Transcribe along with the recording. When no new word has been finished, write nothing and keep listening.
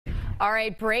All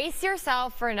right, brace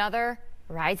yourself for another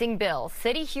rising bill.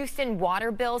 City Houston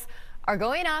water bills are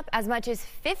going up as much as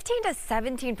 15 to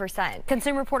 17%.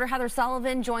 Consumer Reporter Heather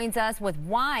Sullivan joins us with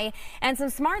why and some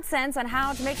smart sense on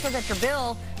how to make sure that your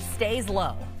bill stays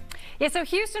low. Yeah, so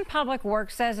Houston Public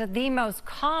Works says that the most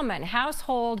common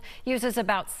household uses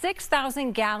about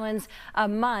 6,000 gallons a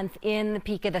month in the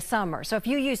peak of the summer. So if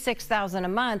you use 6,000 a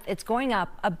month, it's going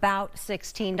up about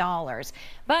 $16.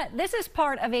 But this is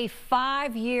part of a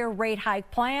 5-year rate hike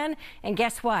plan. And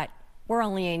guess what? We're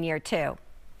only in year 2.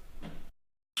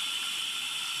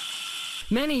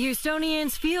 Many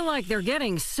Houstonians feel like they're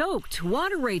getting soaked.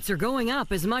 Water rates are going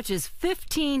up as much as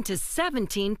 15 to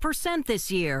 17% this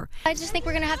year. I just think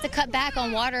we're going to have to cut back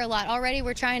on water a lot. Already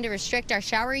we're trying to restrict our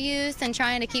shower use and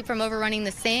trying to keep from overrunning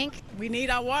the sink. We need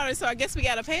our water, so I guess we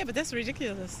got to pay it, but that's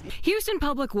ridiculous. Houston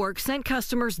Public Works sent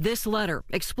customers this letter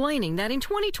explaining that in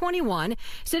 2021,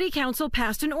 City Council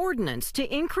passed an ordinance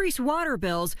to increase water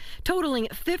bills totaling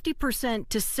 50%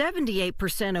 to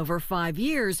 78% over 5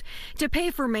 years to pay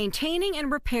for maintaining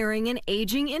and repairing an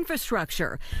aging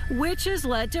infrastructure, which has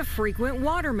led to frequent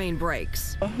water main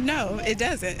breaks. No, it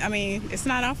doesn't. I mean, it's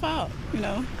not our fault, you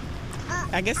know.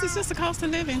 I guess it's just the cost of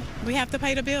living. We have to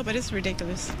pay the bill, but it's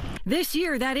ridiculous. This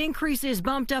year, that increase is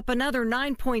bumped up another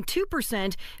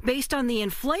 9.2% based on the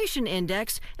inflation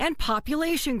index and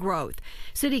population growth.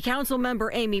 City Council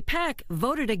member Amy Peck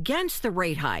voted against the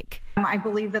rate hike. I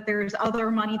believe that there's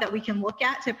other money that we can look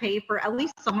at to pay for at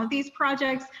least some of these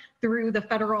projects through the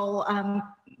federal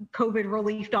COVID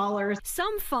relief dollars.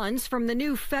 Some funds from the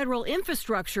new federal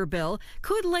infrastructure bill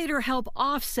could later help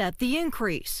offset the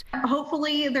increase.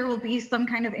 Hopefully there will be some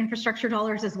kind of infrastructure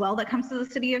dollars as well that comes to the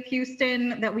city of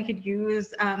Houston that we could use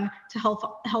to help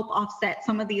offset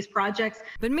some of these projects.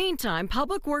 But meantime,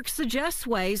 Public Works suggests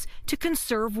ways to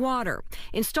conserve water.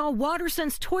 Install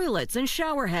water-sense toilets and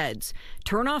shower heads.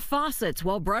 Turn off faucets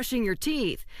while brushing your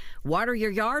teeth. Water your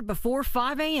yard before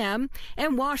 5 a.m.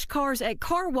 and wash cars at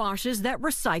car washes that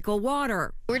recycle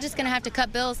water. We're just going to have to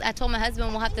cut bills. I told my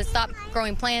husband we'll have to stop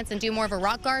growing plants and do more of a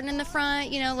rock garden in the front.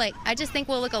 You know, like I just think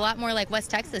we'll look a lot more like West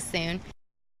Texas soon.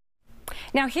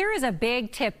 Now, here is a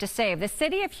big tip to save. The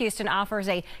city of Houston offers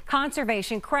a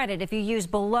conservation credit if you use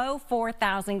below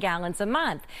 4,000 gallons a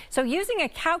month. So using a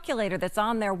calculator that's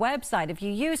on their website, if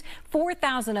you use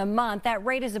 4,000 a month, that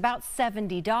rate is about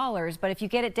 $70. But if you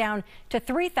get it down to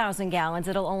 3,000 gallons,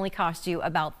 it'll only cost you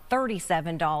about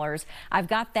 $37. I've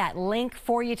got that link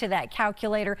for you to that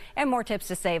calculator and more tips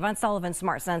to save on Sullivan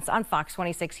Smart Sense on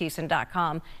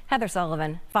Fox26Houston.com. Heather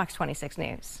Sullivan, Fox 26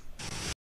 News.